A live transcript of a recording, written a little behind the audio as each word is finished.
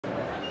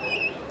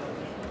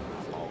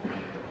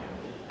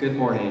Good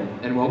morning,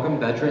 and welcome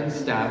veterans,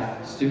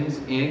 staff, students,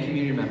 and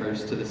community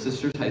members to the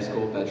Sisters High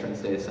School Veterans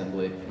Day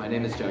Assembly. My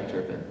name is Jack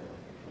Turpin.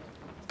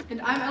 And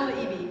I'm Ella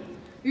Eby.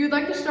 We would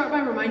like to start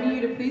by reminding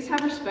you to please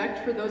have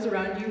respect for those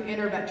around you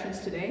and our veterans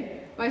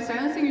today by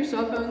silencing your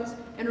cell phones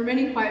and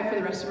remaining quiet for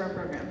the rest of our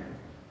program.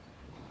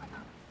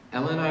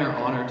 Ella and I are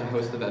honored to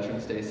host the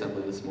Veterans Day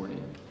Assembly this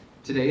morning.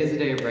 Today is a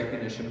day of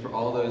recognition for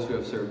all those who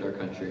have served our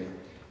country,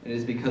 and it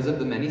is because of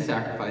the many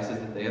sacrifices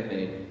that they have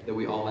made that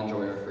we all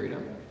enjoy our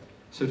freedom.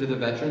 So to the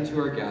veterans who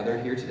are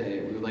gathered here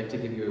today, we would like to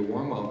give you a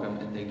warm welcome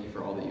and thank you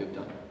for all that you have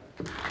done.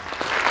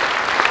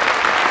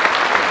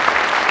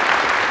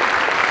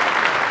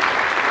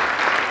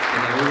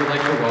 And now we would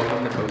like to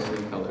welcome the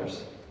posting of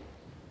colors.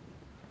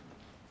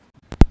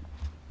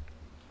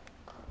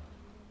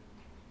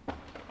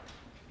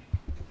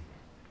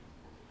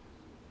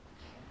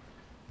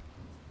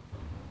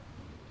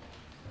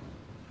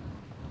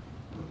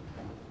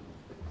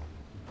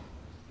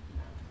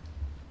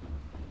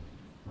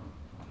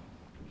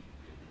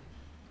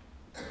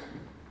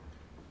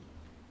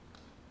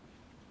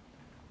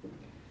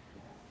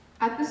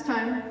 At this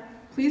time,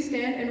 please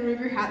stand and remove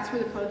your hats for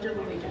the Pledge of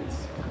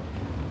Allegiance.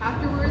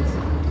 Afterwards,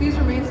 please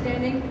remain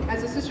standing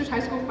as the Sisters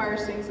High School Choir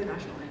sings the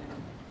national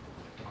anthem.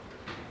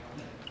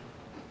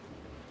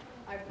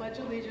 I pledge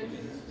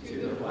allegiance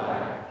to the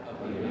flag of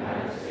the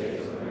United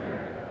States of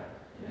America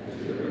and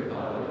to the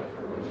republic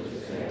for which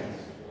it stands,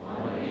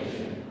 one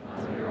nation,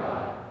 under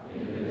God,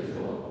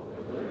 indivisible,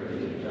 with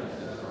liberty and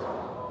justice for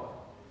all.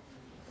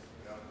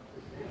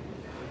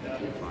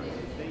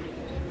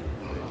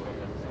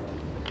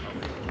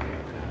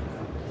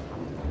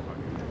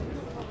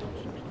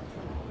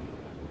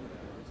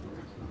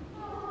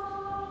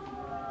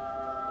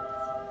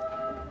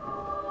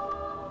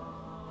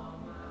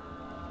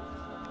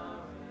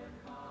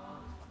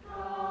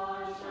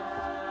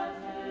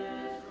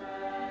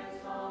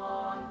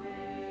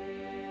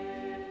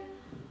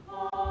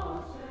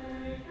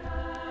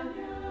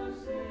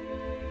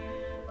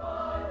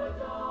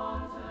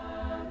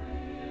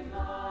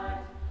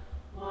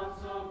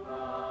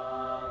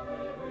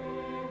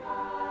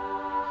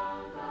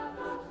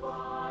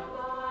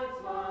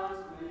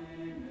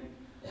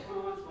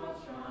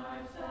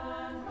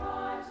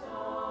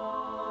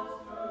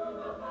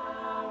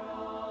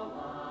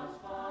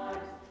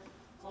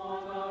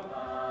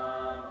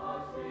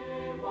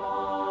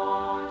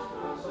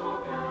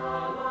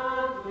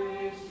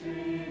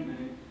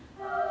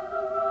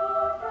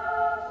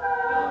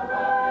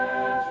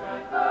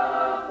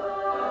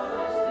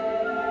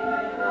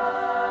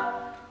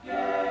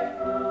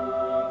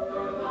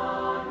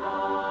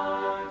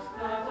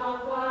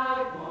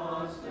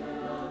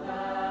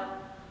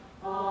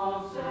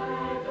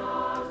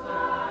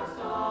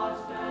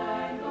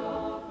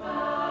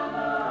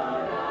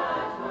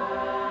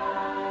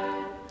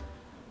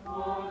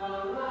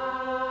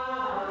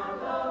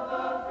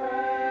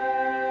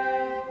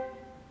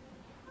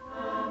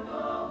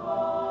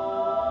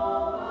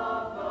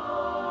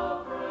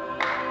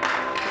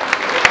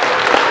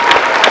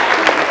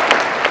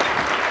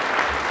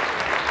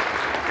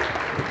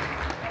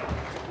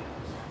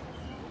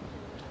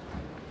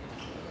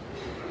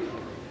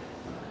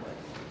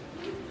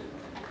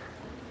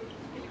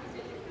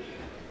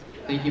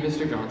 Thank you,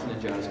 Mr. Johnson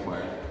and Jazz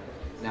Choir.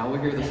 Now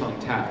we'll hear the song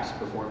Taps,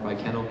 performed by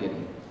Kendall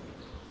Giddy.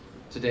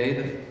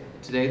 Today,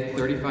 the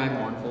 35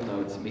 mournful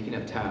notes making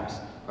up taps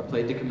are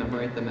played to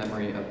commemorate the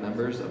memory of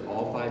members of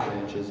all 5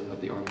 branches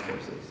of the armed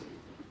forces.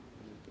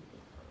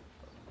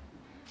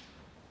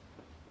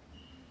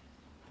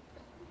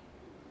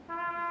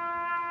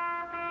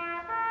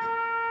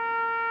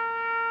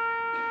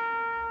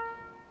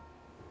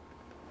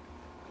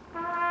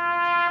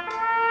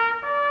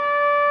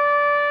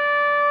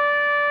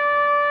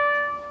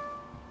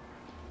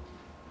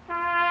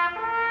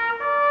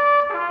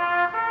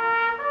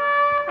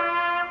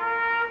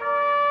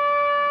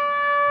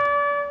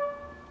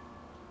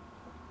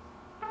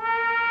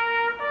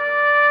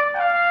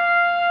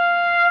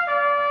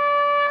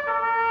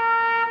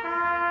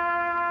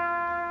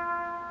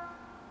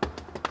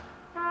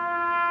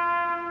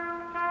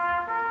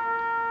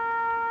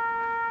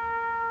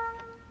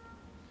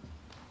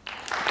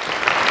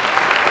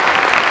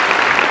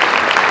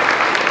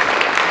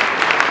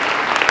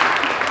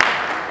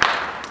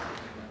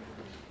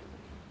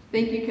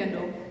 Thank you,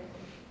 Kendall.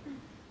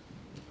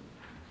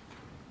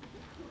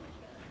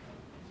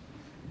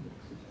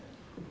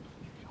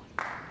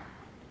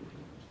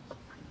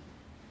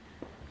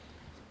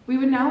 We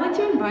would now like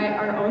to invite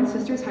our own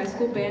Sisters High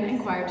School band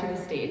and choir to the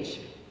stage.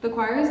 The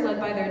choir is led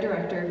by their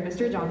director,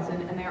 Mr.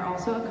 Johnson, and they are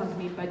also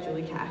accompanied by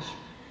Julie Cash.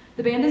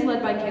 The band is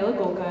led by Kayla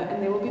Golka,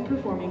 and they will be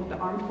performing the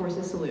Armed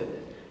Forces Salute.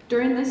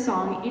 During this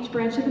song, each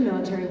branch of the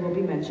military will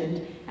be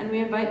mentioned, and we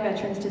invite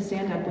veterans to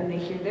stand up when they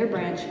hear their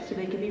branch so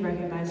they can be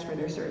recognized for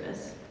their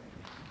service.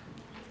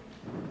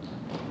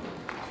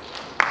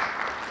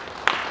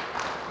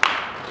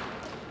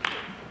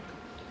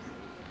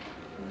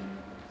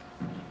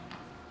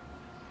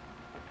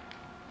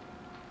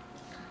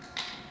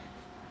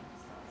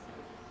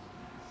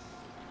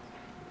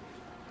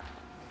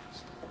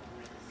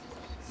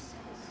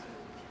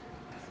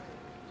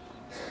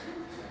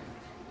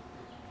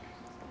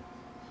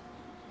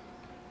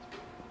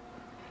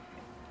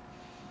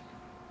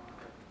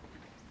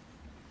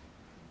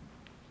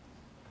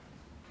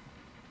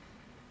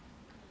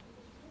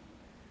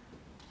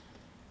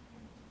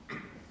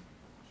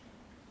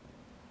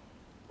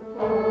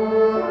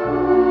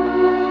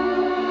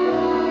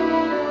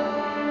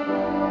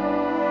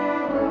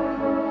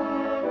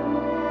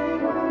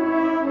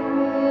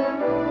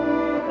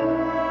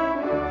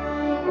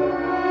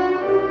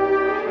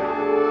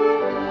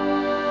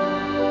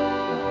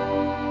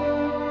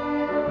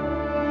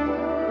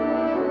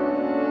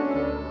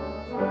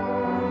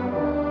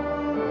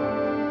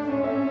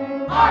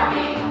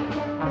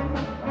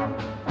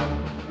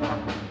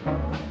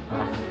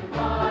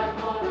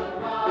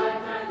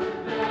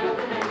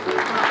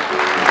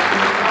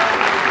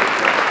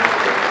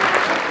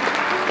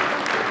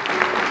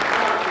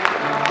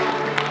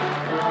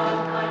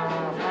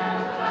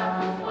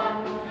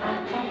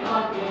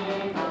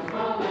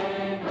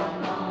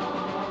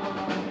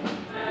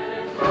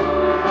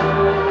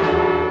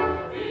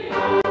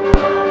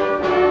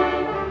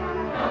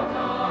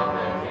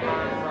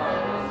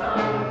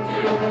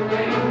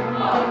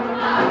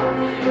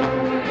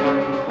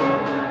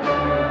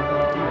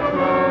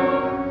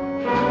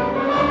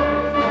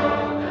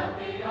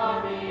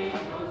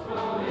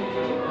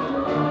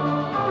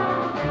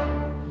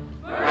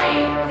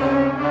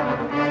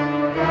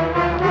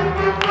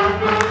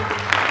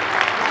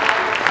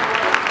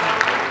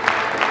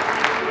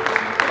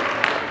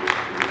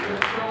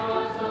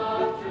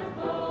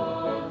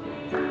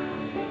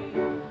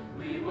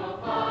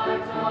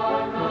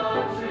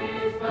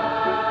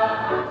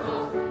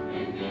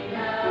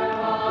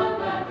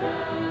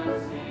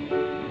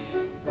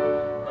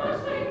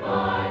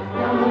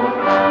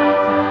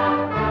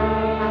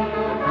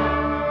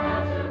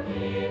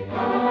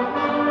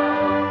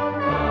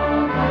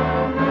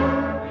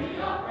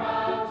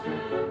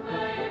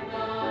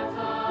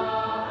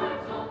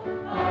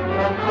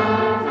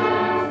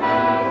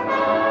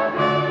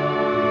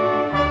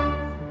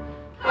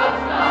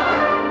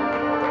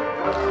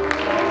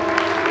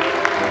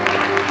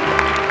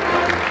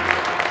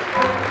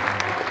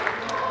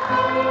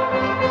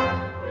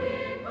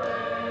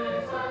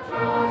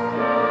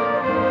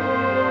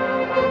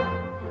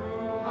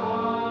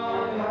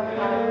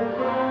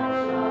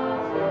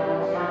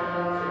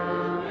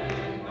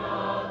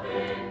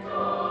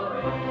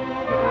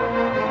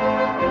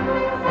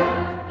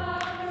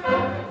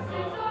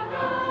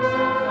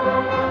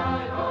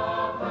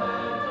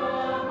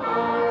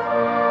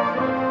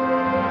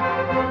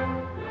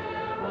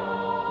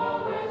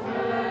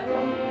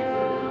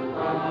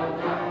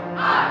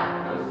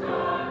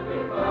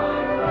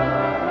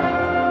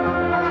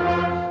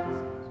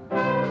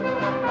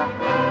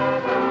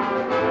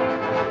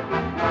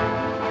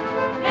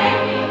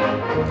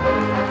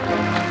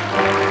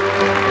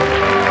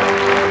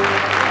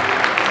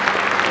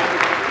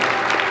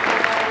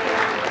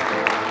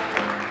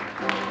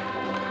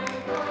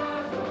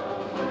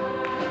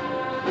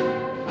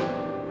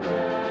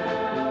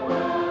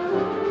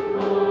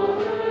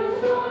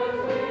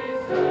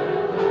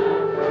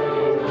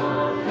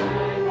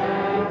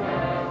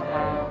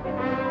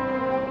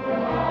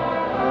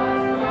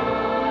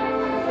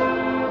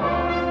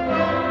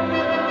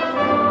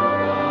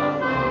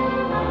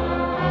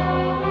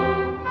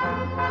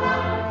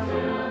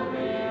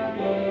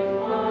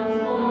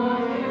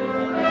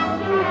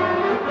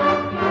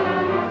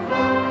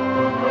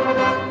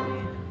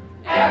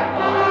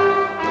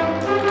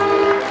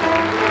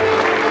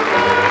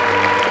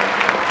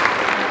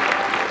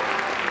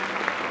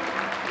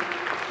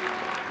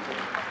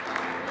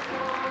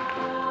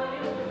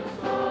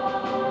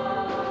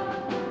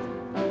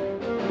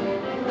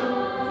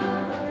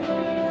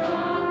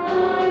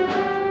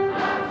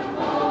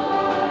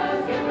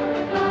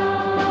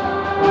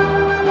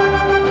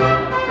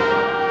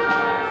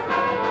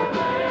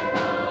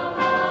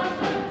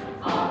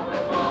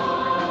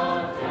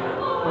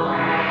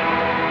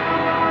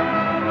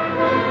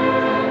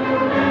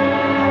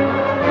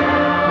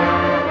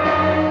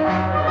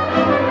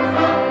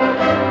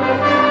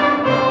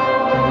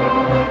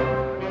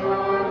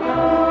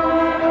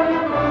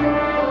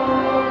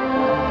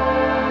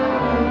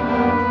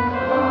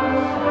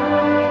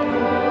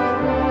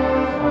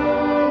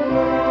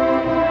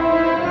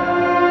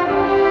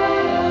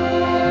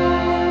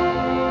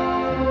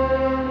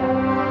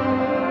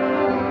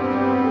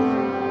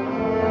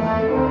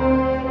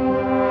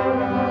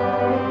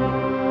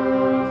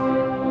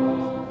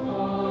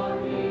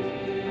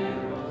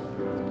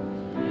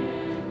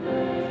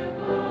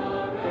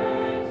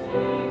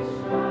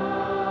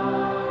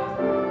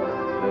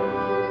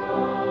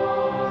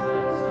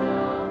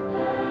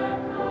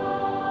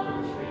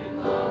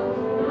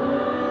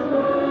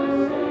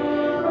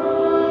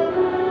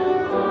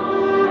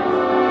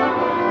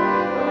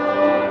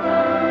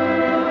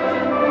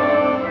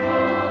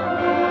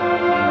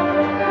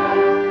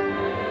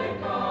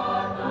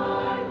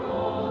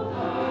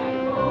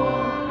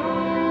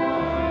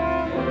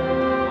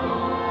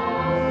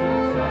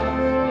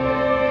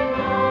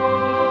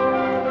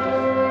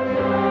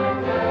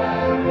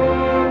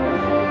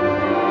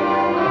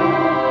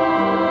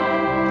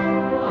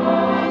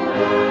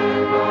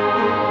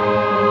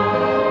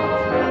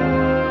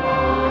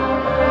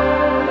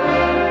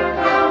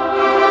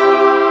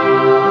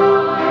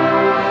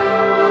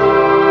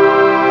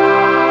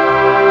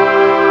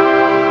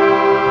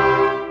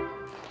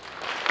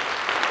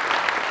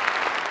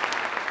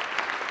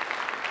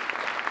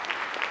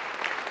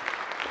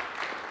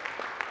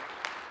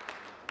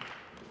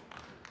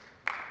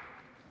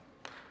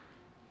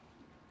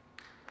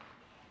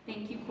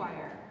 Thank you,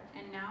 choir.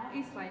 And now a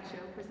slideshow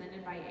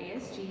presented by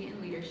ASG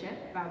and leadership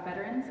about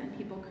veterans and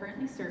people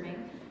currently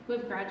serving who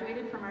have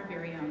graduated from our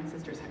very own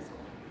Sisters High School.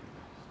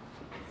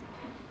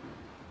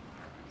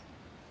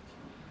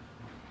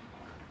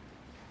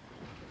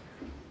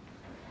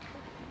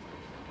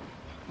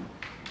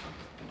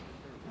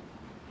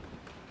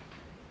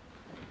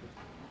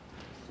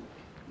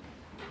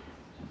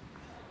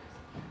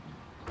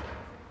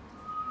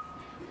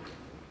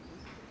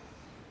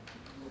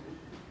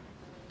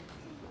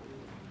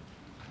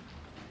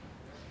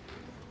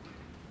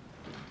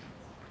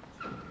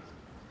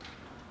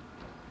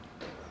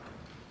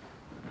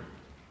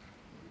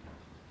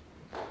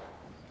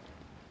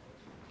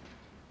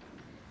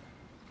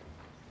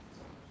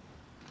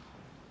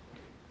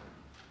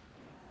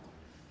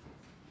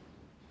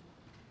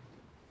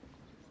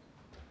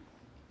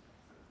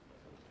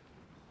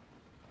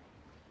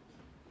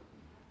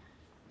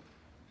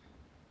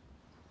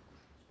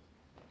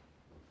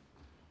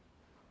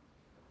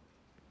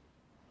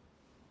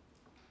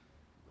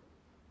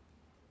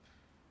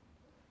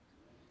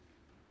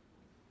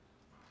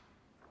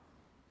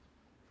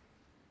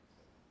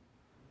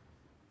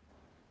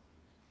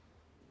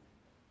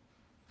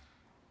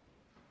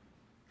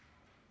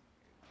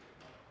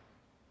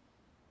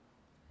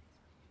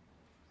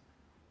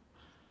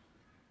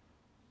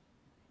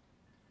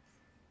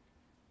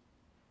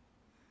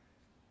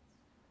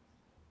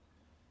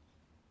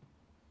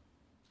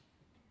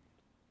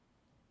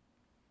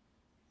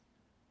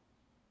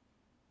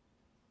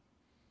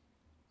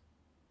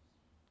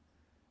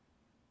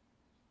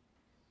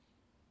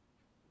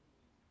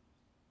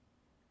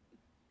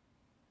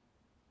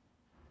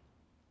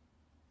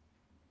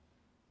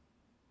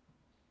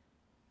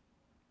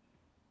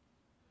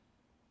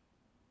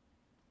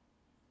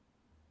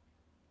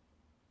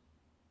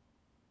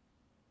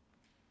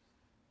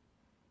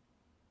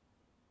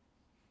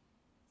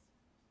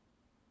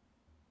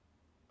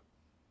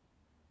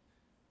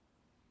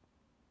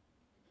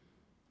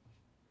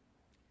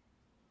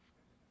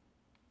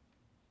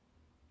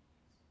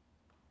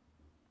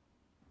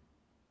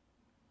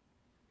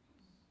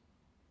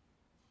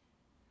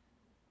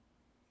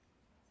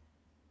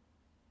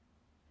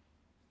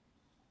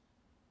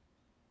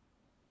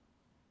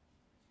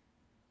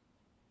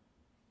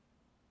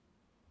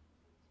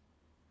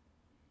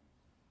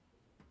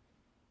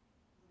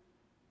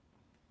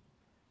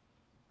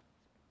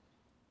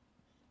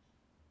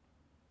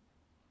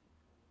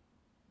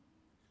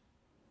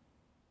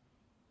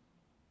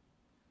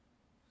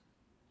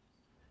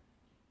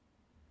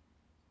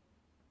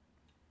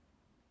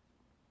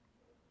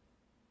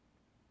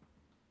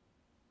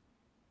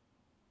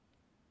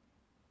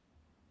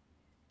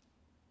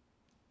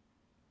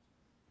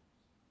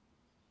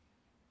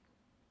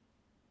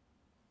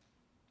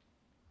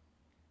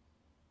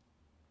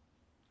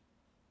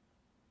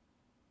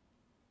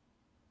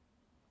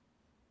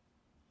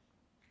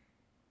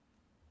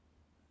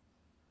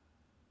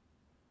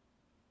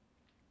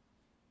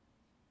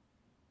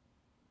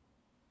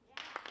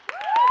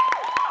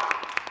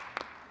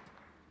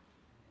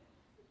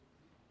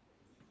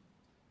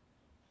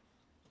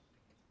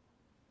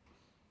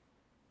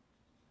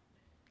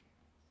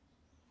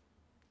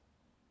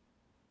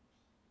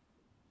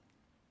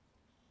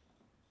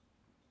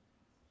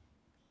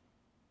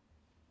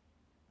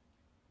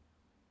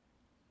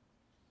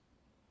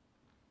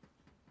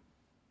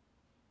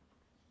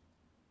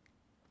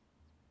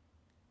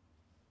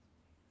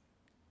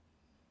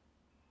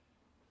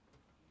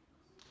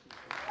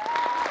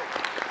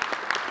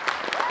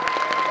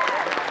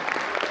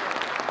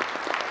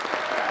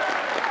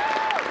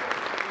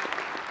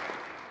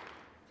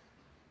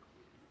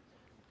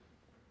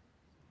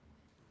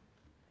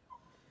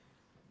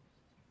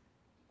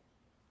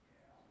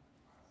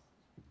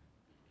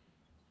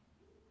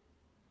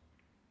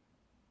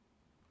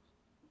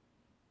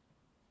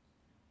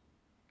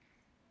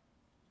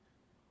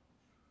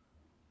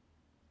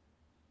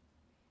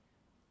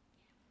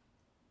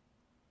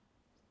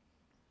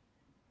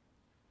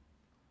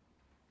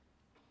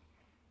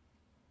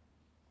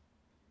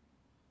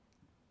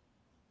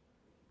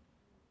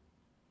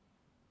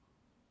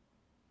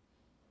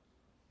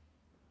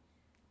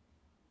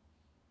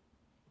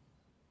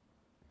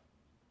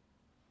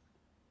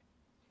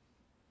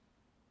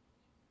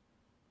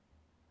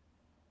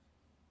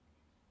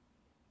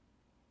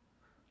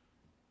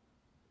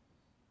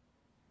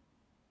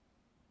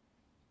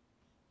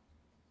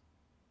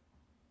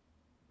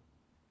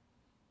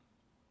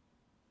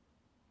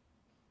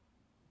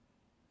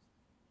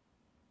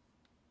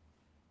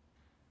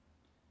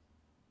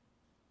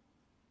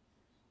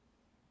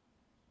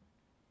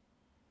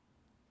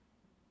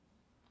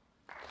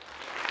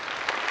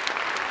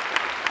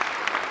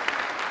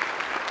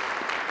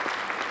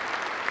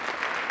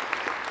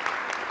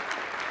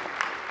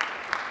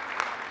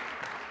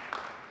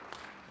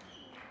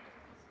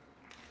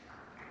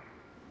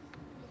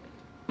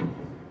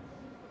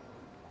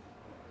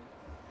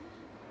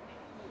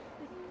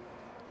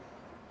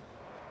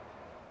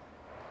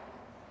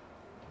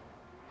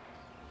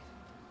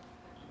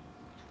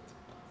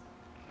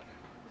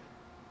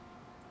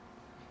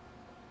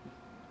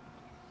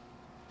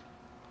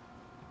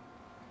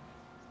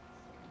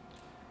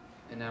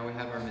 now we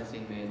have our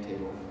missing man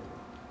table.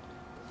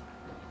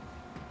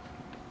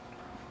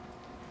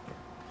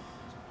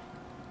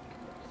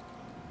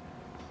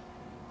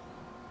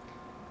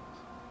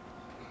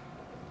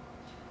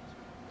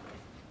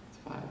 It's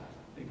 5.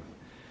 Thanks.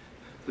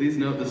 Please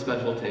note the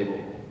special table.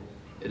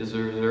 It is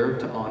reserved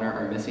to honor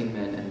our missing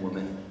men and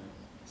women.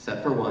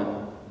 Set for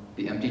one,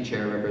 the empty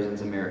chair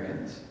represents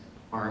Americans,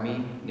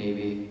 Army,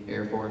 Navy,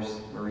 Air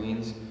Force,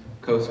 Marines,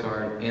 Coast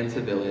Guard, and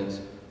civilians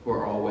who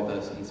are all with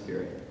us in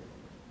spirit.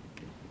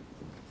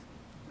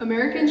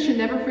 Americans should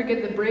never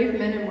forget the brave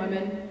men and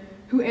women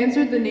who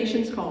answered the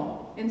nation's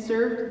call and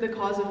served the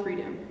cause of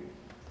freedom.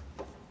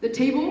 The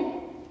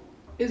table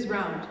is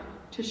round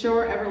to show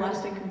our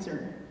everlasting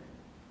concern.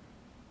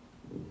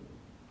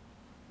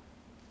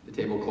 The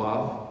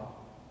tablecloth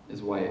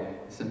is white,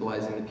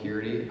 symbolizing the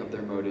purity of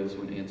their motives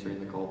when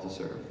answering the call to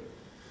serve.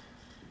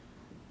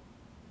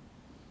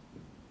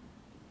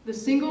 The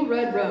single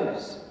red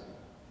rose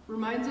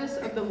reminds us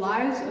of the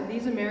lives of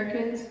these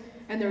Americans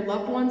and their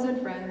loved ones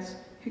and friends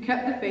who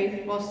kept the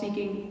faith while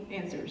seeking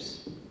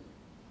answers.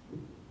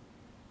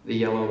 The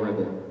yellow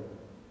ribbon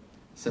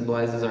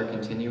symbolizes our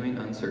continuing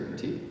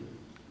uncertainty,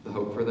 the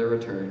hope for their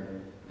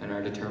return, and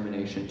our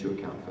determination to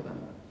account for them.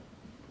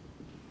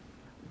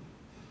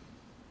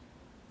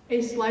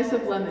 A slice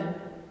of lemon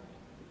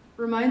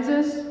reminds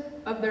us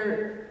of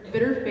their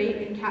bitter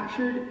fate and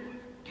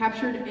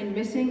captured and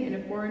missing in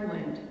a foreign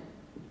land.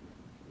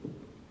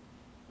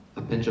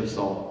 A pinch of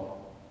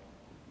salt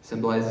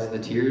symbolizes the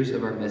tears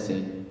of our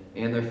missing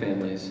and their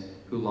families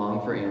who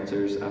long for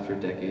answers after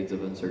decades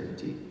of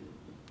uncertainty.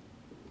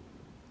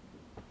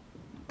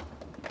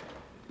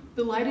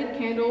 The lighted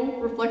candle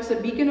reflects a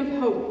beacon of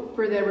hope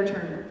for their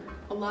return,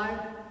 alive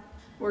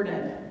or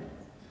dead.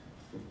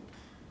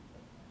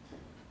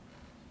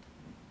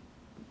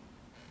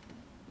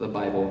 The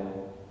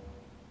Bible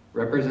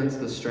represents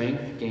the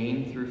strength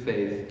gained through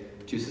faith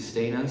to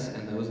sustain us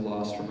and those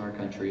lost from our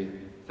country,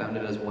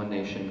 founded as one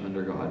nation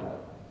under God.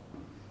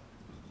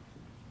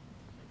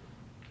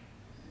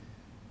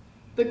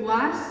 The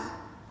glass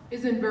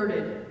is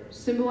inverted,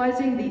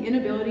 symbolizing the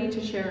inability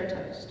to share a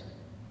toast.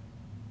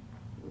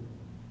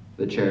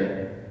 The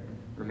chair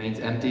remains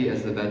empty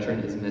as the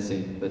veteran is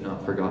missing but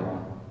not forgotten.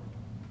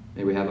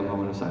 May we have a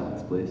moment of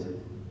silence, please.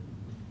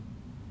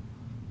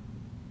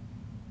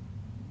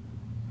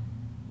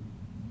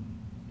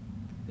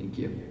 Thank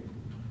you.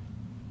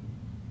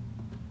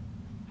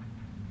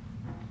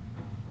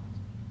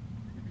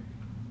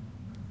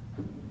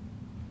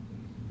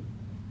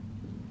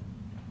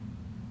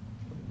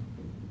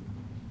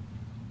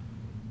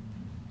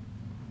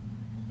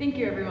 Thank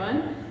you,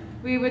 everyone.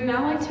 We would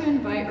now like to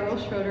invite Earl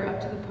Schroeder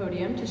up to the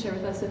podium to share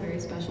with us a very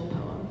special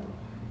poem.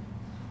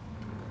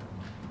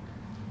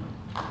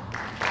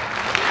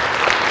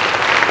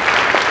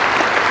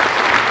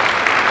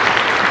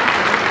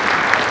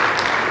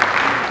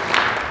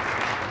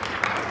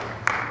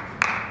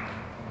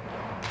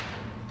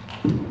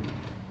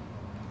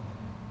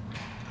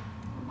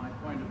 From my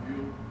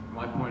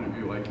point of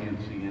view, I can't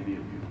see any of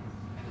you.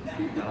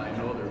 But I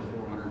know there's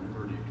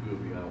 432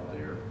 of you out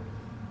there.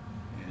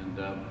 And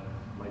I'd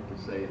like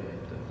to say that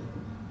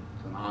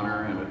it's an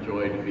honor and a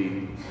joy to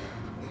be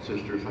at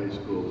Sisters High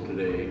School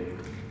today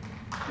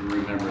in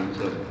remembrance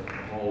of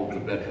all of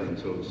the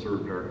veterans who have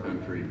served our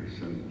country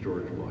since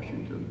George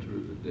Washington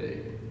through the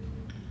day.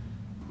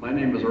 My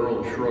name is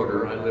Earl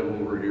Schroeder. I live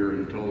over here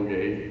in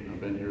Tollgate.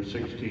 I've been here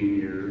 16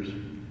 years.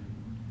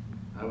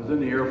 I was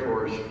in the Air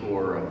Force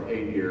for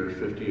 8 years,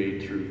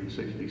 58 through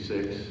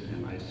 66,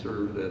 and I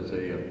served as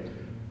a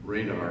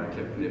radar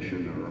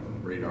technician or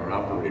radar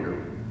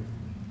operator.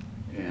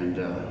 And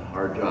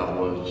our job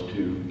was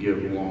to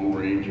give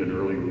long-range and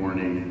early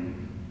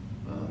warning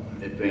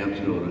advance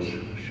notice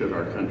should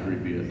our country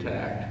be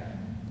attacked.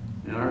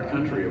 And our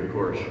country, of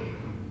course,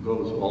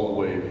 goes all the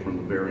way from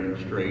the Bering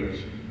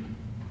Straits,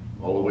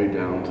 all the way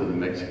down to the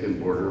Mexican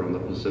border on the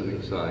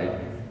Pacific side,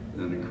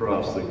 and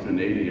across the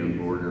Canadian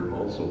border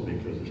also,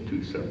 because it's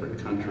two separate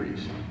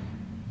countries.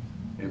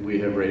 And we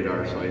have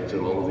radar sites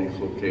at all of these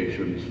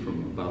locations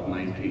from about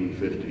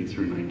 1950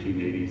 through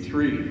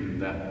 1983.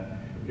 That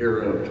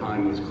era of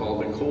time was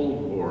called the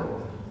Cold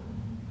War.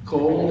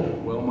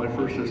 Cold? Well, my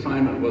first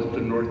assignment was to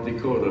North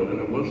Dakota, and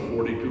it was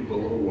 42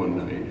 below one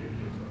night.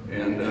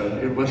 And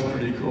it was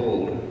pretty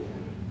cold.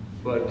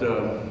 But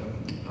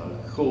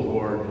Cold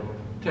War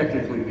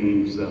technically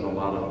means that a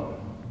lot of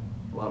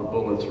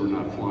bullets were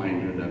not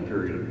flying during that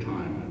period of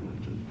time. It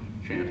was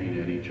just chanting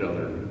at each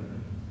other,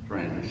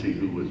 trying to see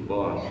who was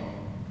boss.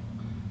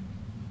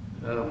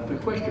 The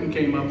question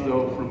came up,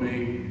 though, for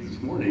me this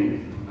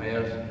morning. I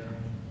asked,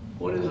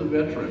 what is a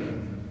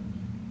veteran?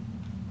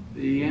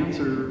 The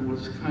answer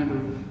was kind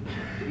of,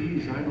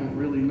 geez, I don't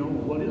really know.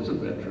 What is a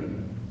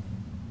veteran?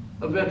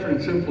 A veteran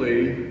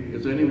simply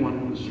is anyone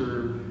who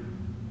served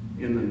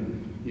in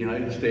the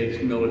United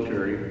States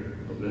military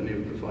of any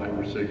of the 5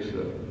 or 6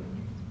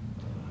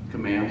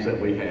 commands that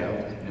we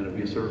have. And if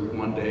you served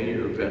 1 day,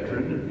 you're a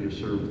veteran. If you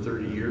served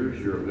 30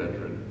 years, you're a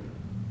veteran.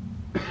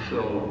 So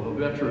a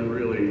veteran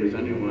really is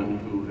anyone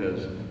who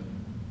has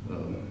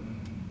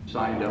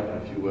signed up,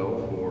 if you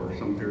will, for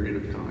some period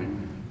of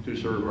time to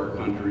serve our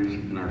countries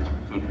in our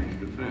country's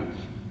defense.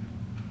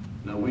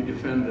 Now, we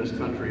defend this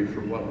country for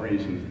what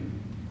reason?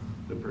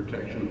 The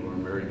protection of our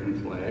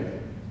American flag,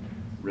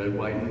 red,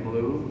 white, and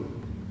blue.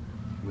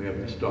 We have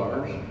the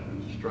stars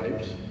and the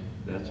stripes.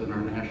 That's in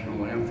our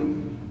national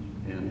anthem,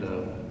 and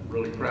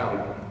really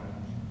proud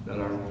that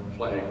our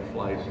flag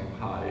flies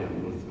high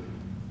and with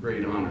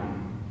great honor.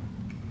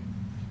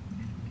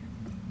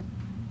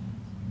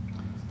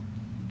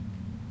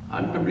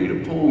 I'm going to read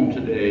a poem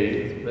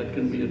today that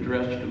can be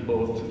addressed to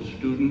both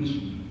students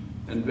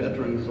and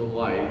veterans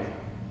alike,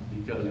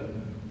 because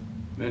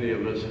many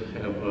of us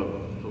have,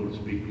 so to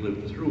speak,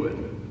 lived through it.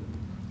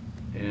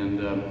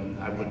 And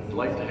I would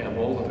like to have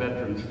all the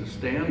veterans to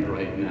stand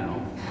right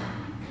now,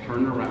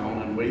 turn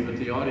around and wave at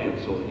the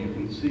audience so that you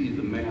can see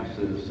the mass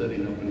that is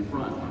sitting up in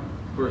front.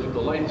 Of course,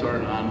 the lights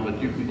aren't on, but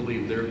you can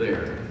believe they're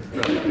there.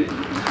 Trust me.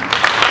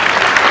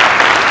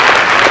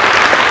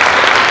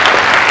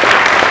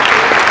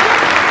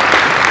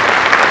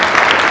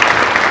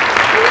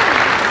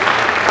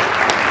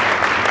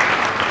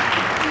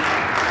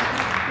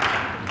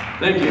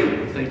 Thank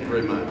you. Thank you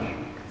very much.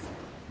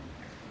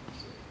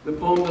 The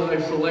poem that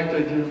I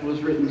selected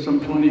was written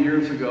some 20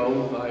 years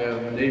ago by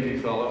a Navy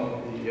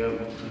fellow. He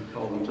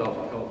called himself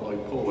a cowboy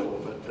poet,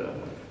 but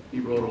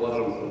he wrote a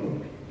lot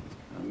of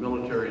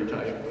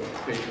military-type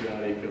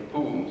patriotic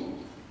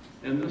poems.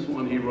 And this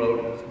one he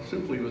wrote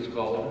simply was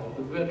called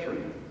The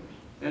Veteran.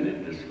 And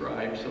it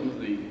describes some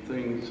of the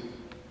things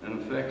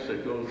and effects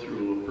that go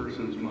through a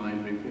person's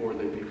mind before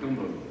they become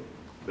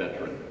a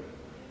veteran.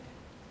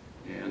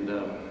 And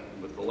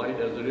with the light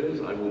as it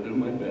is, I will do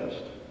my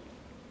best.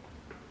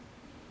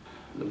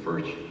 The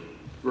first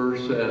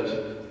verse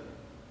says,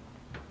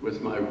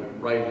 with my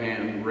right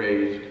hand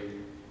raised,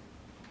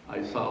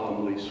 I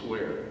solemnly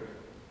swear.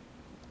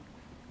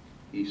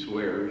 He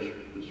swears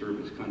to serve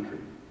his country.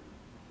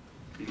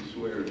 He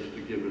swears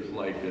to give his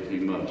life if he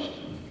must.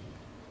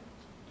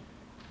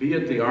 Be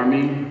it the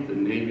Army, the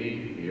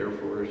Navy, the Air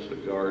Force, the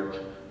Guards,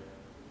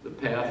 the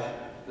path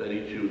that he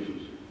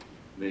chooses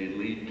may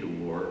lead to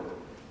war.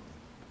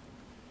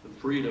 The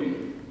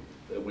freedom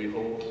that we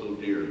hold so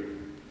dear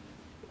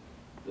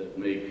that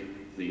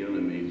make the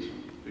enemies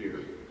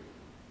fear.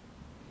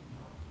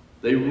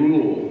 They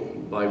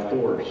rule by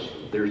force,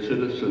 their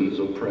citizens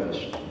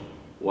oppressed,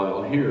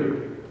 while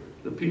here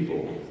the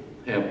people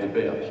have the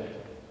best.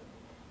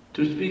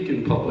 To speak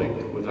in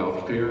public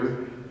without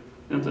fear,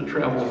 and to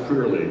travel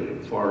freely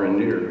far and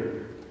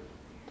near,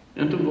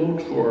 and to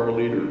vote for our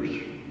leaders,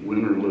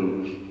 win or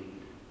lose,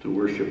 to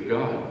worship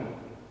God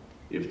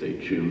if they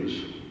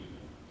choose.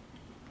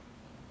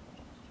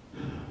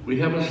 We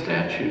have a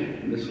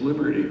statue, Miss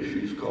Liberty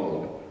she's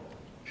called.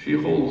 She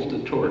holds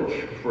the torch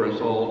for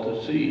us all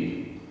to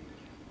see.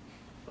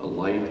 A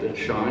light that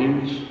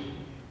shines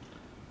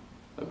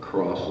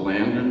across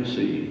land and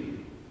sea.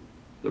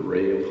 The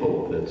ray of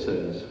hope that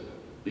says,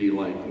 be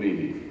like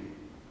me.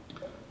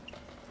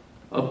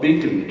 A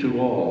beacon to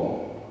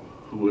all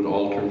who would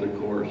alter the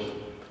course.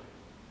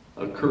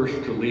 A curse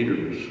to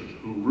leaders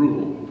who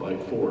rule by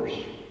force.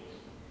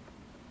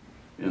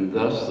 And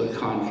thus the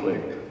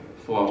conflict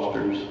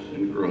fosters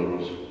and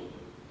grows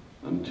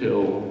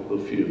until the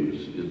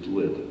fuse is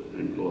lit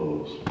and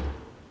glows.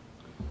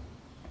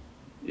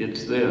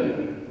 It's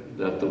then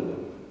that the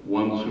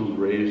ones who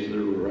raise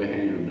their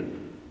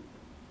hand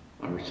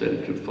are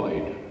sent to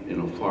fight in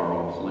a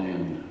far-off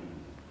land.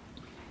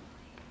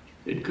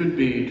 It could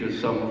be to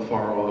some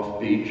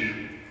far-off beach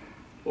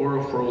or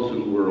a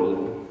frozen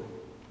world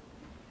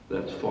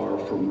that's far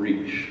from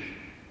reach,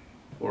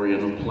 or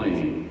in a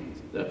plane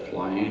that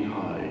flying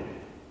high,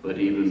 but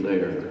even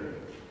there,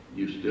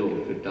 you still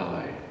could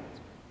die.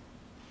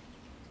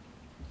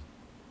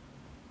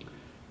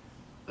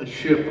 A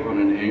ship on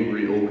an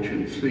angry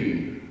ocean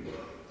sea,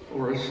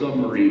 or a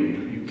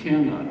submarine you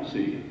cannot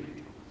see,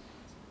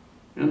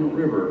 and a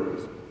river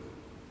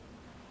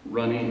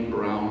running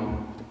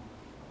brown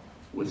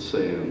with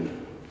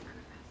sand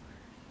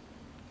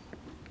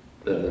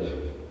that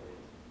is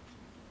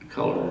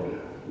colored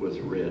with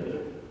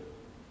red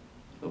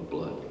of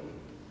blood.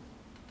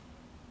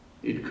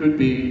 It could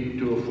be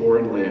to a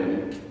foreign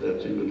land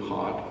that's even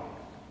hot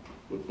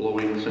with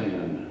blowing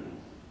sand,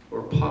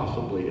 or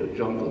possibly a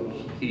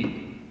jungle's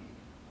heat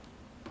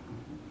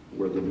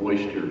where the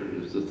moisture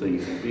is the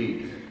thing to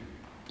beat.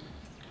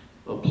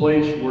 A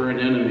place where an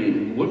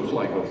enemy looks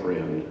like a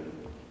friend,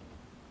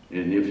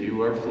 and if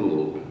you are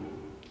fooled,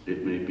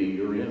 it may be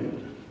your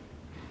end.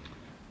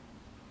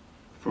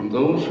 From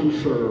those who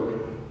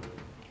serve,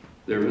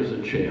 there is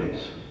a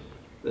chance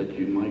that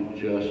you might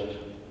just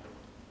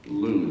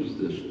lose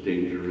this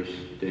dangerous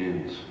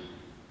dance.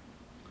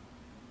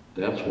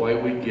 That's why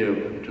we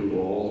give to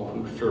all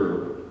who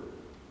serve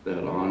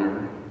that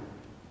honor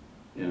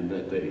and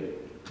that they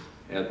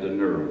had the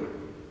nerve.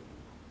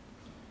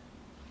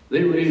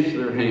 They raised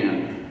their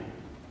hand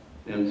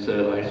and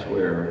said, I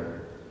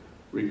swear,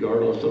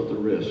 regardless of the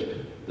risk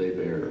they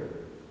bear.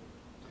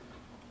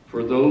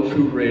 For those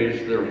who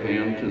raised their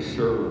hand to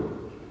serve,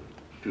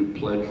 to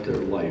pledge their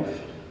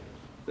life,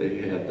 they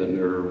had the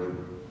nerve,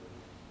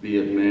 be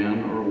it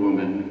man or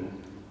woman,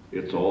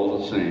 it's all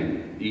the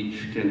same.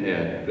 Each can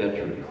add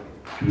veteran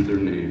to their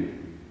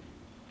name.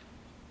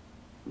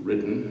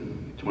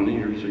 Written 20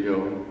 years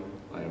ago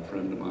by a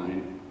friend of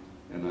mine,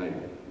 and I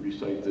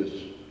recite this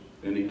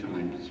many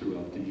times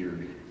throughout the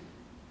years.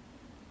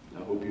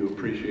 I hope you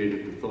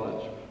appreciated the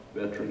thoughts,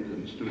 veterans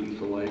and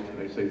students alike.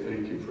 I say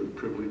thank you for the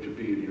privilege of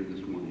being here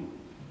this morning.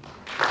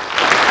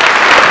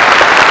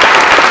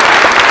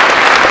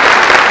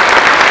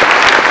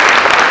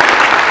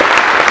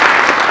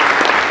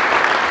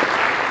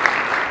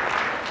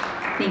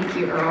 Thank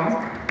you,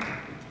 Earl.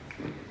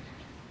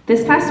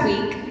 This past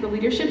week, the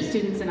leadership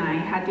students and I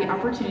had the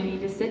opportunity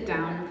to sit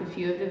down with a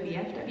few of the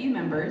VFW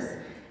members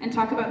and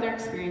talk about their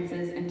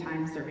experiences and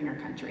time serving our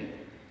country.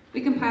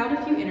 We compiled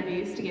a few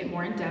interviews to get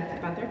more in depth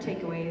about their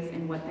takeaways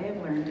and what they have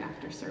learned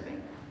after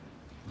serving.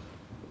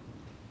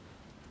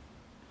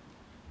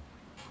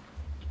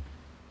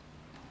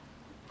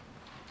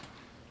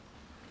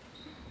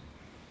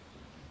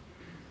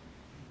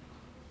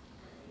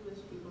 I wish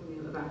people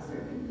knew about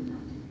serving.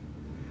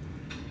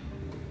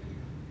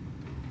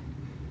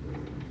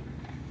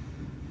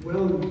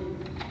 Well,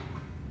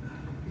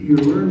 you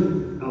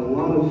learn a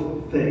lot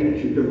of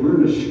things. You can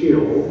learn a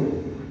skill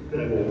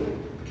that will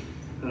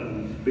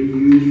be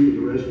used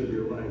for the rest of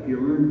your life. You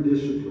learn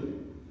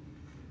discipline.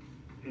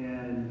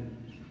 And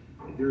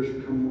there's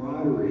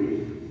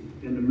camaraderie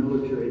in the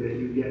military that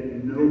you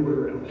get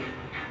nowhere else.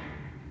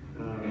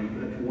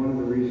 That's one of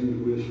the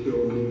reasons we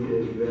still meet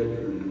as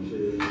veterans,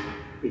 is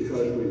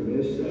because we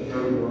miss that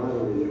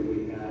camaraderie that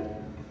we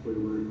had when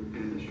we were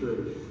in the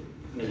service.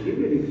 And I'll give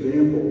you an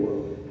example of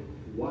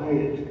why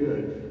it's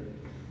good.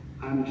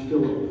 I'm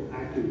still an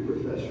active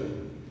professor,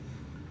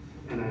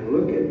 and I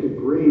look at the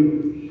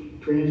grade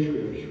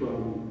transcripts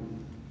from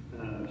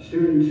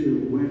students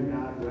who went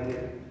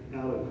right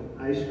out of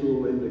high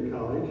school into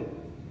college.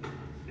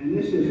 And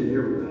this isn't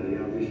everybody,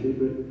 obviously,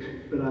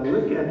 but I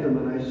look at them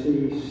and I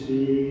see C,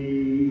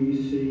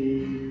 C,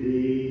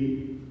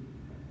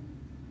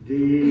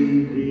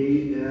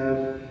 D,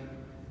 F,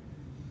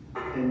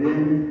 and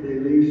then they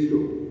leave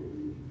school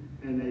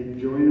and they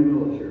join the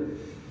military.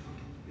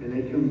 And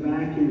they come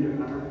back into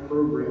our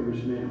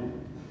programs now,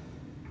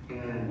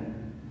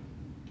 and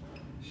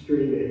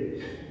straight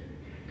A's,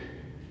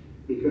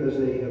 because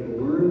they have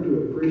learned to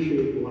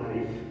appreciate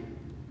life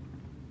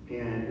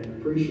and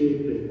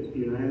appreciate the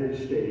United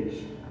States,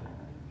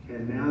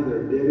 and now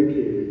they're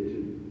dedicated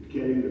to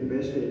getting the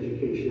best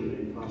education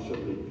they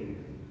possibly can.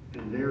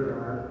 And there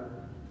are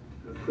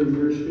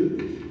premier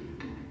students.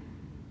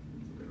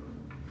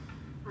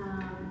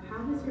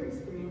 How has your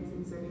experience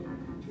in serving our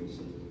country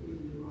shaped who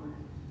you are?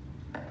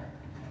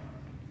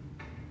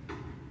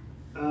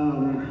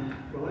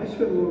 Well, I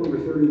spent a little over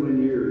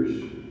 31 years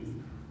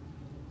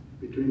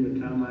between the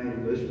time I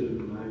enlisted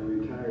and I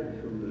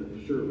retired from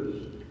the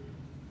service.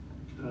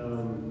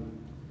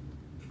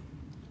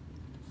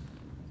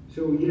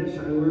 So yes,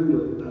 I learned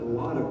a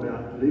lot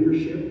about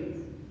leadership.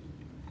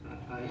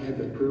 I had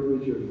the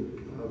privilege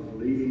of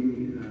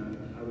leading.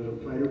 I was a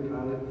fighter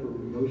pilot for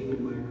most of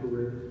my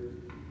career.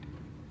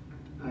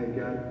 I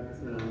got,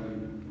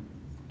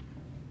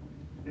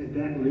 and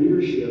that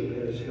leadership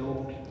has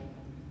helped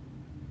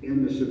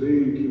in the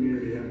civilian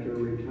community after I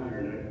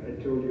retired. I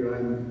told you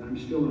I'm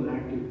still an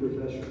active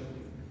professor.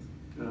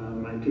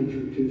 I teach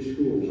for 2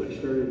 schools. I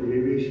started the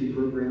aviation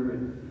program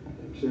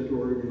at Central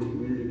Oregon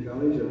Community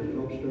College, and I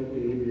helped start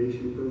the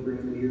aviation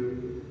program here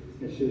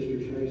at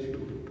Sisters High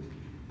School.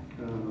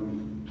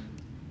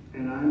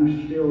 And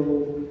I'm still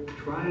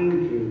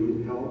trying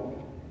to help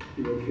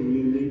the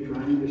community,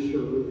 trying to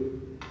serve.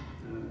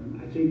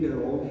 I think that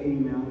all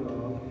came out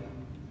of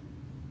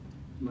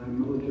my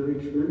military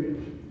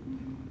experience.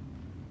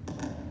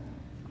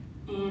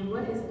 And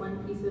what is one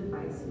piece of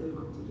advice you would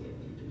want to give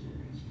future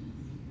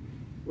generations?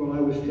 Well, I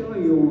was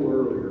telling you all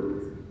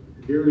earlier,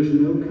 there is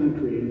no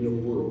country in the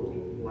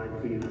world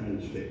like the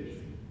United States.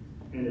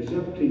 And it's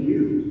up to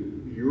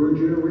you. Your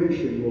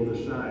generation will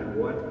decide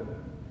what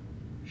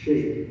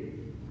shape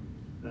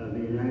the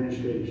United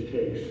States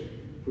takes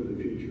for the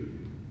future.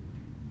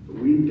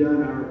 We've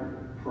done our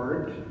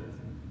part,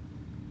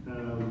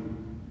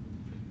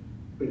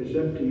 but it's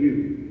up to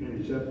you, and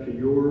it's up to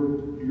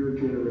your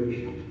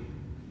generation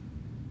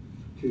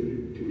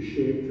to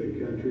shape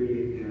the country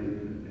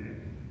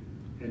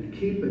and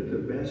keep it the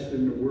best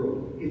in the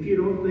world. If you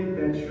don't think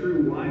that's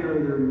true, why are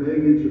there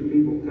millions of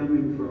people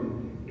coming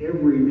from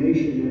every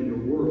nation in the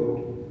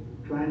world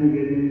trying to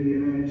get into the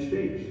United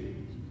States?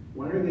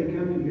 Why are they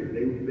coming here?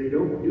 They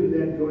don't do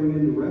that going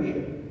into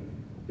Russia.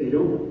 They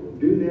don't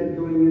do that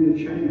going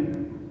into China.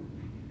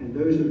 And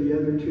those are the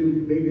other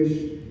 2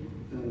 biggest.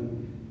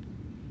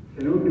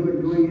 They don't do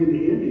it going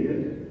into India.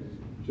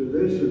 So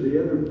those are the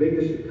other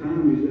biggest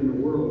economies in the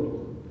world.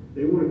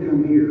 They want to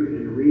come here,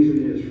 and the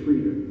reason is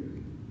freedom.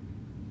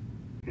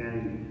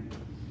 And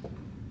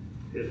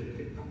if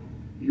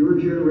your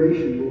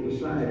generation will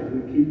decide if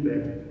we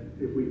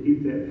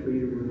keep that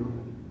freedom or not.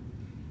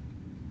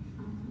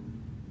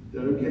 Is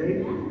that okay?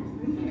 Yeah,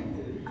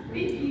 perfect.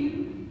 Thank you.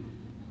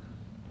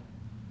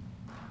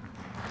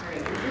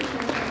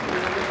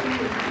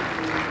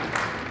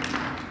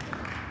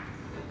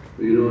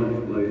 You know,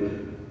 my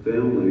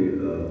family,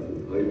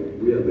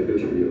 we have a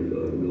history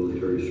of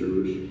military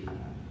service.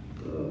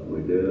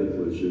 My dad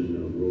was in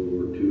World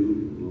War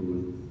II, along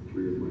with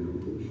 3 of my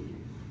uncles.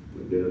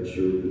 My dad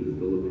served in the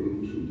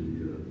Philippines, in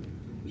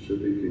the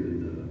Pacific,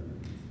 and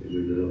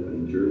ended up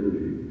in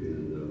Germany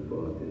and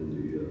fought in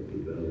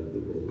the Battle of the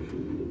Bulge,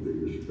 one of the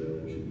biggest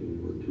battles of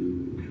World War II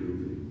in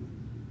Germany.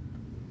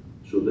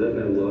 So that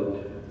had a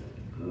lot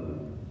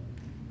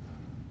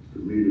for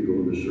me to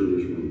go into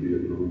service when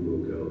Vietnam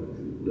broke out,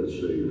 in, let's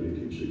say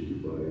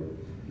 1965,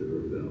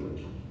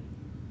 thereabouts.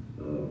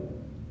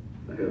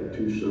 I have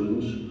 2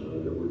 sons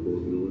that were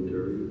both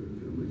military,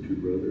 and my 2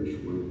 brothers,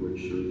 one of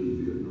which served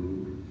in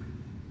Vietnam.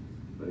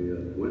 I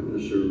went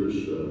into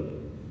service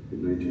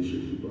in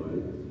 1965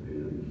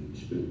 and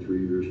spent 3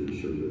 years in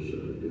service.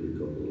 Did a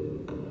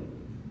couple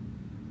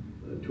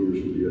of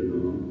tours in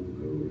Vietnam.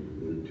 I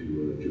went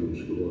to jump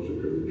school as a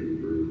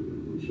paratrooper,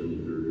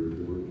 173rd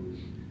Airborne.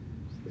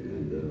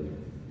 And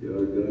yeah,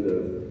 I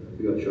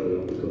got shot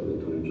up a couple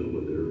of times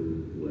over there.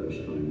 The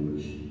last time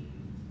was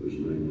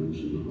 9 months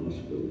in the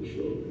hospital,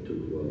 so it took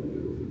a while to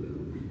get over that.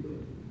 But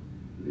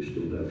I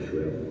still have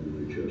shrapnel in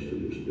my chest to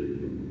this day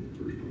from the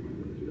first time I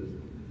got hit.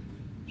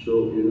 So,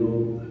 you know,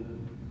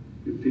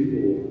 if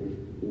people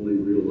only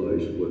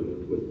realize what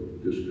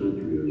this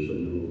country is, I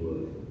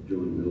know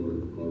John Miller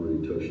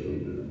already touched on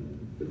that,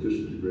 but this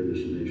is the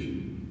greatest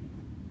nation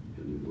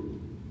in the world.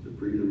 The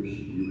freedoms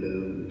you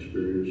have and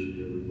experience,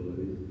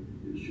 everybody,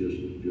 is just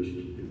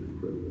an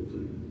incredible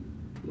thing.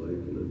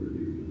 Life,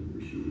 liberty, and the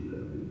pursuit of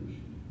happiness.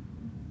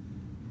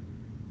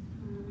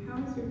 How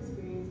has your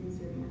experience in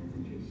serving our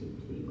country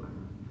shaped who you are?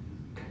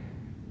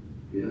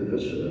 Yeah,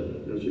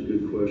 that's a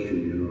good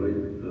question. You know,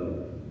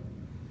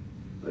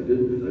 I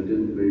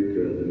didn't make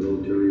the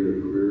military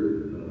a career,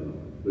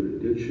 but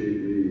it did shape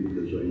me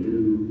because I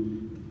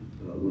knew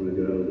when I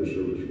got out of the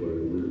service what I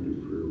wanted to do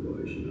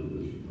career-wise, and I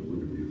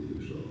wanted to be a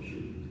police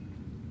officer.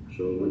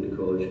 So I went to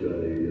college,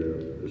 got a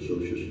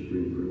associate's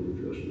degree in criminal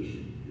justice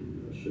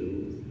in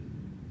Salem,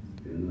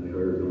 and I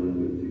hired on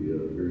with the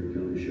Marion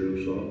County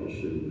Sheriff's Office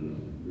in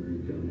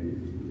Marion County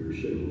near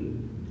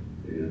Salem,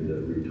 and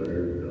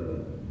retired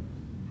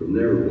from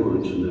there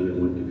once, and then I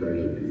went to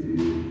Kaiser PD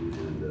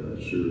and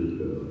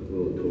served a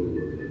total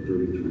of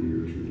 33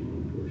 years in law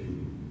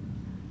enforcement.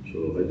 So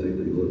I think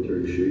the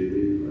military shaped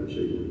me. I was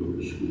able to go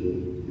to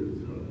school, get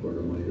part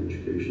of my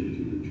education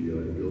through the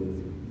GI Bill.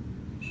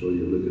 So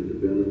you look at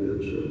the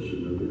benefits, that's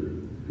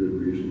another good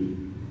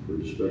reason for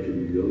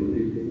especially young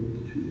people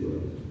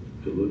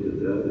to look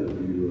at that.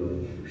 If you are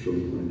so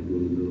inclined to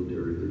go in the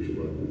military, there's a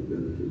lot of good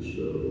benefits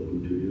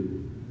open to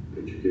you,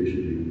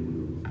 education being one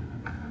of them.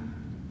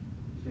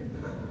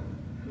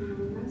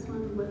 Last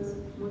one, what's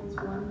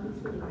one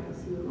piece of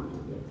advice you would want to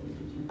give to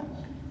future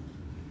generations?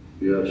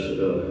 Yes,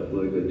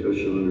 like I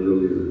touched on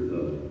earlier,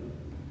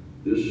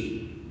 this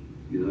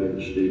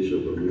United States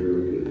of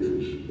America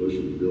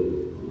wasn't built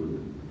on,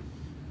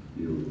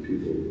 you know,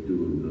 people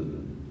doing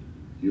nothing.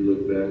 You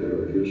look back at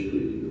our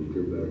history, you know,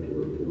 clear back to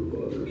our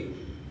forefathers,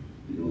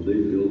 you know, they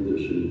built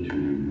this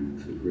into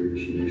the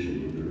greatest nation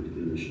on earth,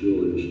 and it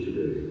still is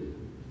today.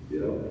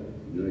 Yeah,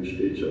 the United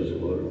States has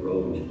a lot of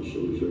problems, but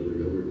so does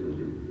every other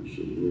country. It's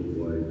a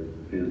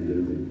worldwide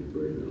pandemic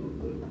right now,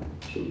 but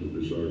some of the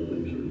bizarre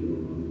things that are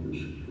going on in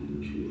this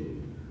world.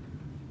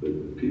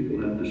 But people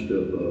have to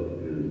step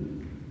up,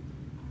 and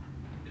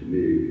to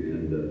me,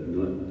 and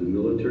the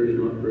military is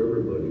not for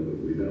everybody, but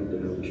we have to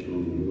have a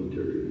strong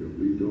military. And if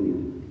we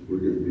don't,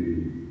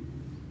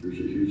 there's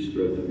a huge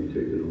threat to be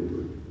taken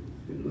over.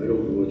 And I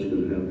don't know what's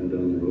going to happen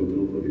down the road,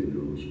 nobody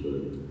knows,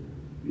 but,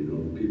 you know,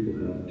 people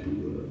have to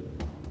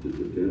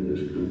defend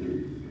this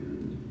country.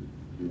 And,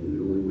 you know,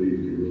 the only way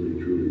you can really,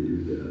 truly do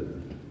that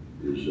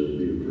is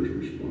be a first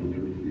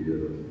responder,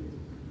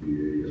 be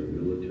a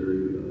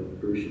military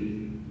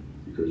person,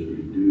 because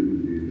we do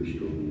need a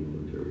strong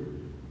military.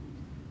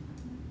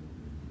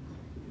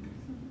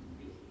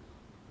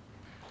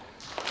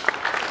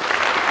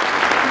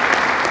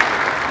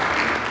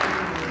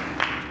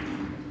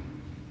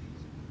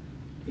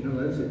 You know,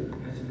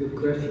 that's a good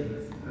question.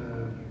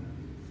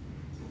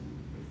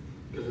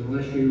 Because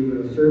unless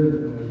you serve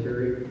in the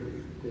military,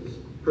 it's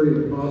pretty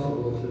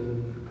impossible to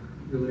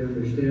really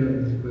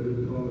understand what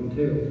it all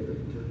entails. But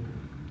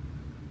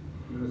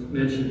you know, it's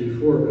mentioned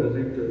before, but I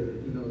think that,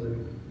 you know, the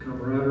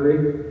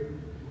camaraderie,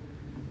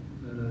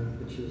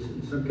 which is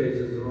in some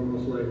cases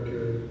almost like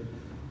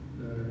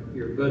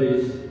your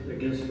buddies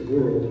against the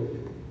world,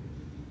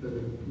 but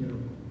it, you know,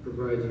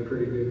 provides a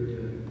pretty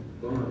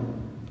good bond.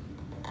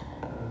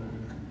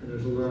 And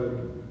there's a lot of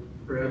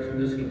perhaps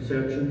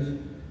misconceptions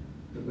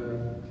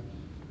about,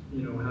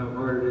 you know, how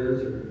hard it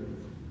is or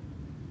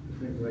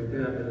things like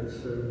that. But it's,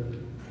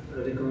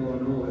 I think all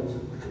in all, it's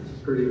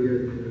pretty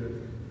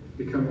good.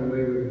 You come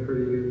away with a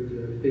pretty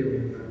good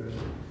feeling about it,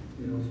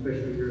 you know,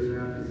 especially years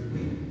after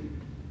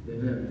you've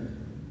been in.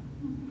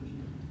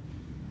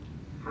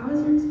 How has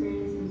your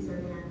experience in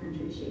serving our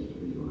country shaped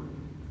who you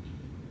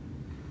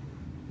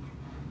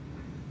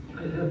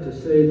are? I'd have to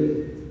say that,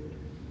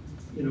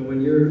 you know,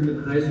 when you're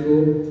in high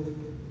school,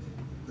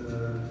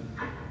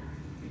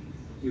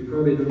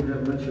 probably don't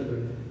have much of a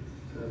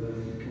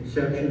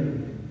conception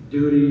of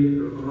duty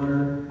or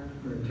honor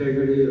or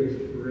integrity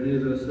or any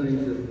of those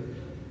things that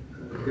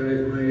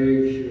guys my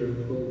age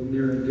hold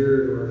near and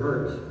dear to our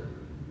hearts.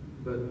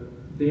 But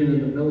being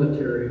in the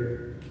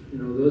military, you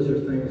know, those are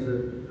things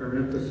that are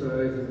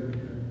emphasized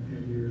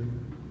and you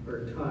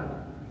are taught.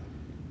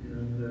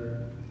 And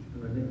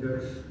I think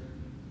that's,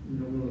 you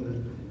know, one of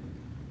the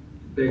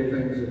big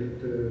things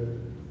that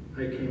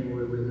I came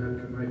away with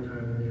after my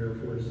time in the Air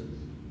Force.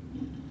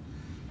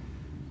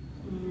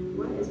 And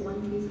what is one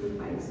piece of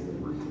advice you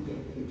would want to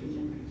give future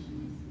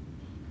generations?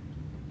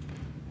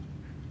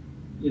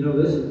 You know,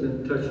 this has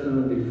been touched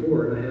on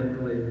before, and I hadn't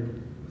really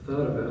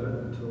thought about it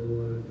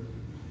until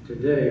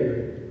today.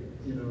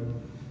 But, you know,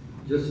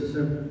 just a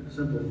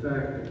simple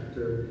fact that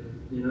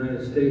the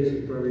United States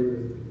is probably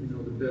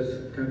the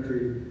best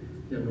country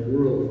in the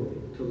world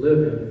to live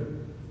in.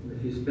 And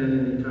if you spend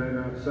any time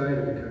outside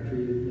of the country,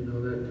 you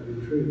know that to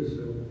be true.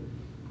 So,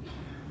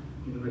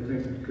 you know, I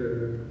think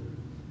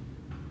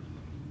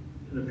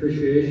an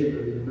appreciation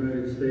of the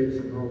United States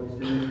and all it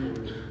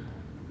stands for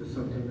is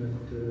something that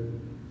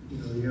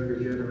the younger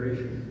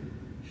generation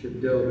should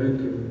delve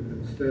into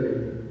and study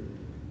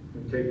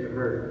and take to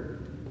heart.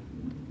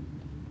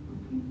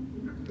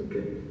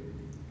 Okay.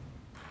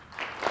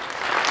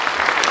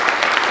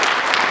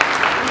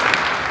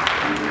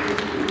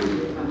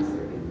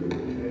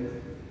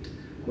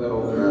 Well,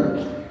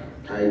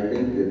 I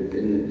think that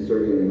in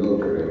serving in the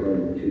military, I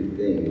learned two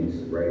things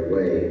right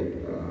away.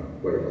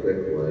 What a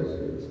click was,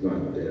 it's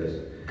not this,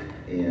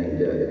 and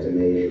it's a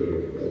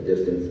measure of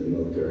distance in the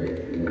military,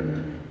 and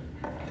then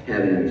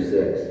having your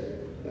six,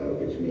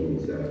 which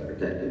means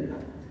protected.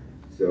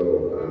 So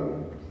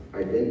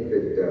I think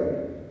that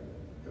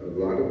a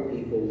lot of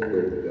people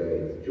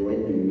that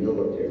join the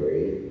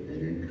military and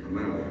then come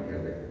out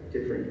have a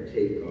different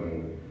take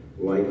on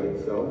life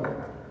itself.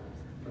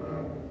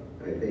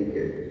 I think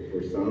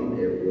for some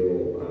it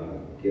will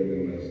give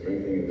them a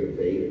strengthening of their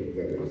faith,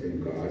 whether it's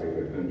in God or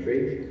their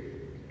country.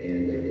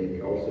 And I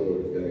think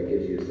also that it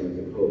gives you a sense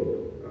of hope,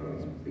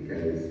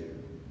 because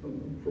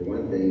for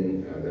one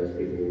thing, those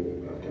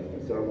people, as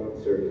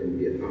myself, served in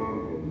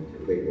Vietnam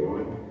and later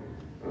on,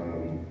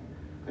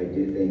 I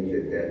do think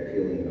that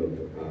feeling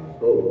of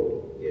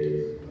hope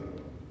is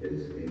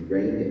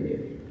ingrained in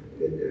you,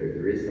 that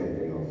there is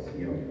something else,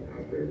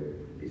 out there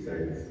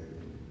besides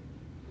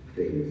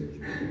things.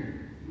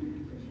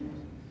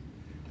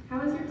 How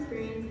has your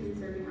experience in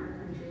serving our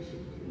country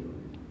shaped who you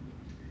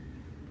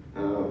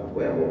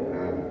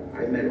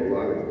I met a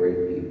lot of great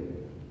people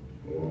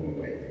along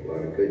the way. A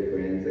lot of good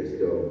friends. I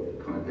still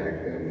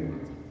contact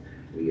them.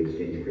 We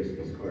exchange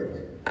Christmas cards,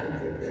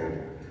 things like that.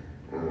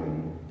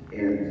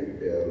 And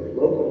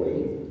locally,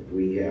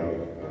 we have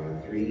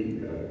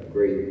three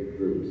great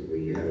groups.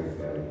 We have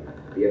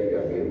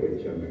VFW,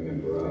 which I'm a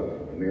member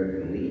of,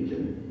 American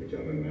Legion, which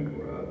I'm a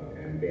member of,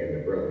 and Band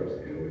of Brothers.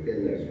 And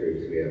within those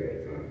groups, we have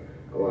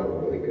a lot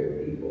of really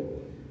good people.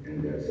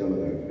 And some of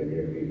them have been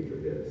interviewed for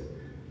this.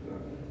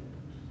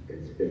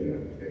 It's been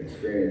an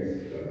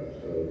experience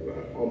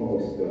of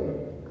almost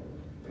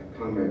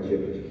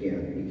comradeship that you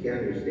can't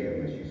understand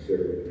unless you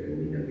serve and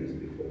you know these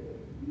people.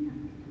 Yeah.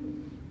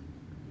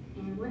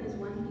 And what is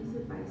one piece of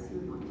advice you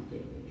would want to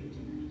give future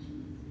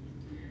generations?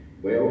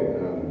 Well,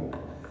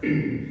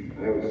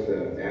 I was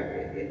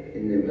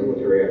in the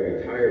military. I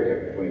retired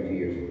after 22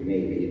 years with the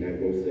Navy, and I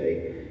will say,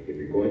 if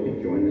you're going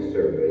to join the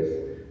service,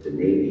 the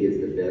Navy is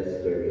the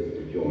best service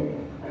to join.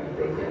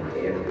 They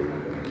have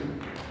everything.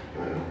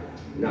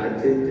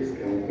 Not to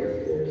discount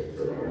Air Force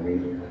or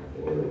Army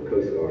or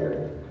Coast Guard,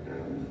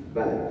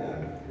 but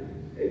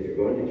if you're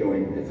going to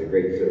join, that's a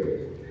great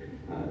service.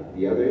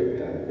 The other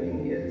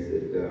thing is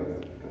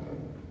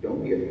that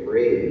don't be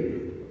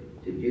afraid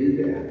to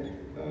do that.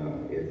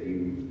 If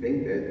you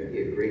think that would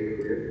be a great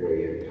career for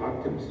you,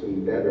 talk to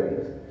some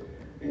veterans,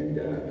 and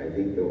I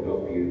think they'll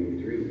help you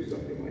through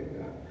something like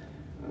that.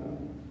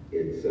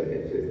 It's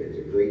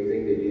a great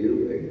thing to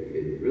do.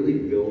 It really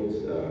builds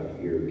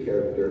your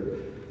character.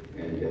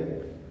 And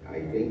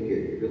I think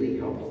it really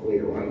helps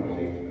later on in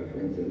life. For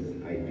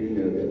instance, I do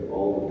know that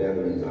all the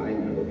veterans I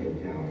know in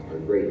town are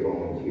great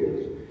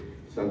volunteers.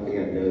 Something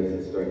I've noticed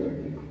is starting to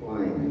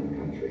decline in the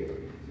country.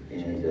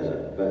 And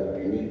but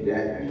any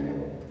vet I know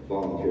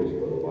volunteers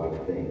for a lot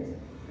of things,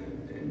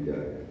 and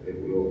it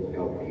will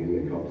help you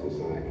and help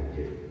society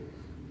too.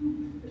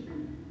 For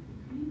sure.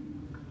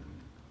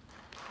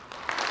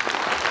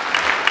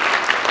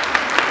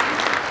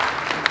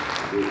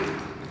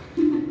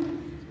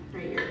 All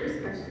right, your first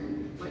question.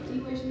 What do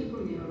you wish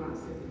people knew about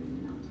serving in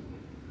the military?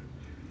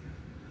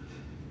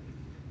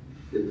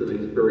 It's an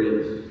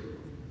experience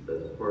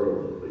that's part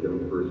of a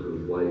young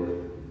person's life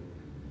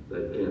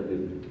that can't be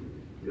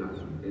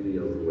gotten any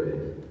other way.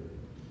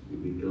 You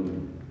become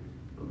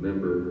a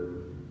member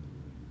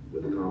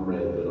with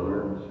comrades in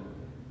arms,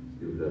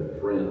 you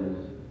have friends,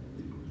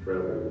 you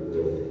travel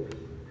the world.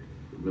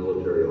 The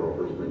military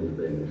offers many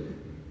things,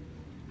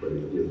 but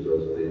it gives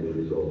us the end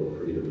result of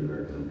freedom in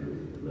our country,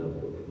 and that's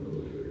what the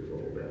military is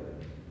all about.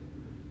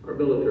 Our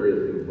military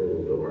is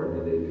composed of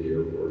Army, Navy,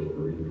 Air Force,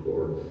 Marine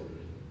Corps,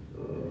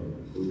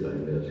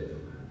 Udine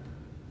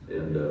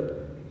and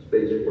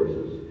Space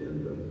Forces. And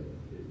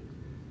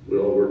we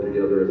all work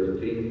together as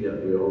a team,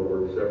 yet we all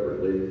work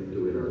separately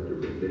doing our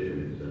different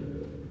missions. And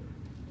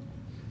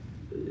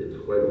it's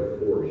quite a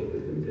force to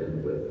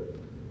contend with,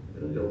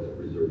 and it helps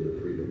preserve the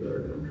freedom that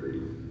our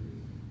country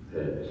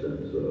had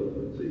since,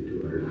 let's see,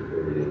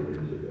 248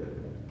 years ago.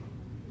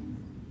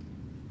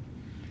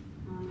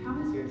 How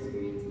has your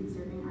experience in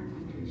serving our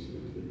country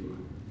shaped who you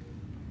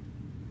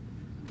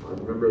are? I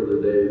remember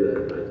the day that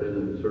I'd been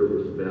in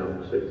service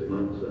about 6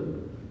 months,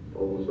 and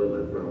all of a sudden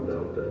I found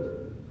out that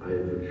I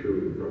had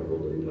matured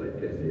probably like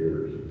 10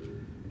 years,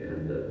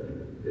 and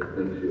it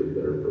makes you a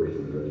better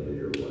person the rest of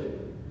your life.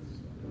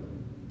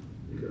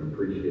 You can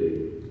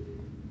appreciate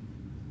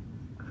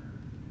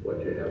what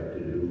you have to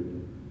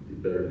do. You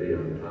better be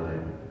on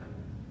time.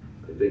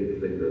 I think the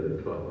thing that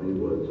it taught me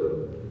was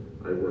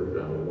I worked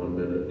on 1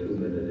 minute, 2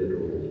 minute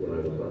intervals when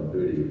I was on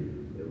duty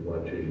and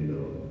watching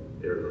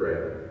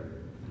aircraft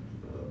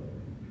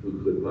who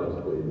could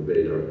possibly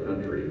invade our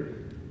country.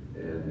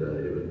 And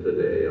even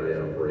today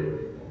I operate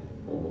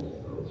almost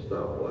on a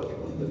stopwatch,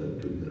 1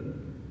 minute, 2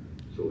 minutes.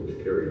 So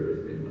it's carried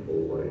with me my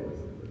whole life.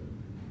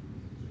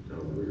 It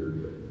sounds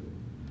weird, but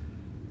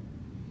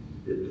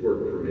it's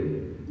worked for me.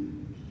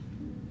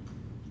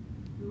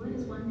 And what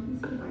is one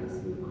piece of advice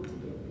you want to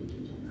give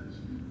future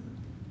generations?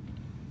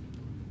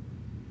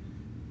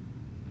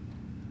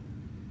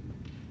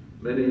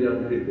 Many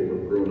young people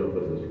have grown up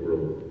in this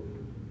world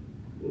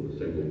with a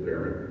single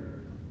parent,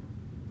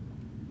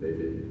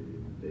 maybe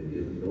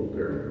even no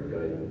parent or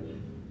guidance.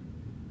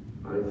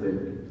 I think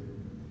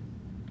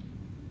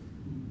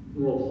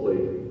mostly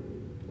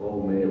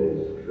all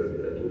males should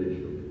at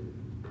least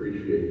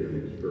appreciate and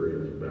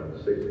experience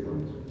about 6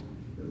 months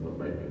in what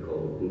might be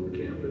called a boot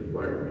camp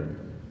environment,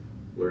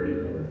 learning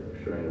how to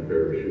shine a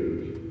pair of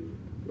shoes,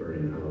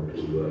 learning how to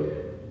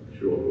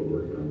show up at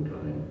work on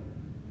time.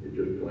 It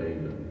just plain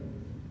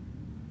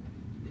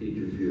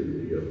teaches you to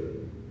be a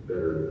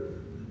better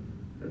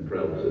and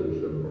proud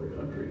citizen of our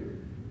country.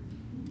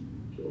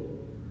 So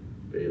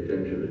pay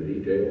attention to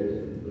details,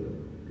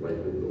 and life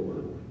will go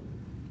on.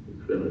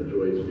 It's been a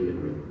joy being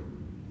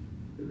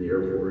in the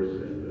Air Force,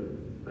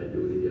 and I do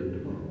it again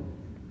tomorrow.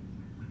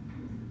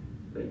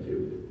 Thank you.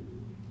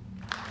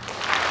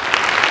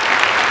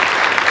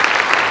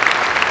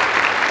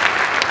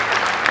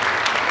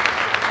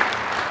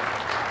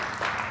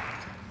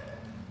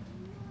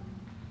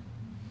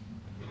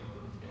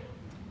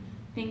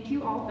 Thank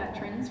you all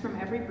veterans from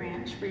every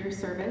branch for your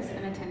service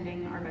and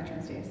attending our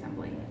Veterans Day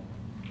Assembly.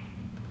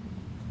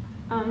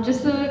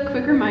 Just a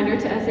quick reminder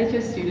to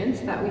SHS students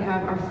that we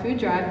have our food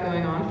drive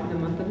going on for the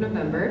month of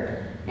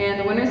November,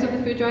 and the winners of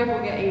the food drive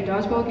will get a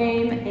dodgeball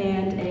game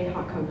and a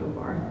hot cocoa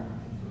bar.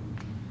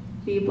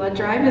 The blood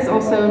drive is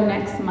also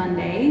next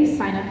Monday.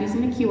 Sign up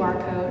using the QR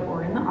code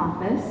or in the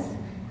office.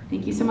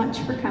 Thank you so much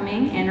for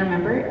coming, and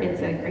remember,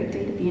 it's a great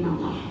day to be an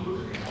outlaw.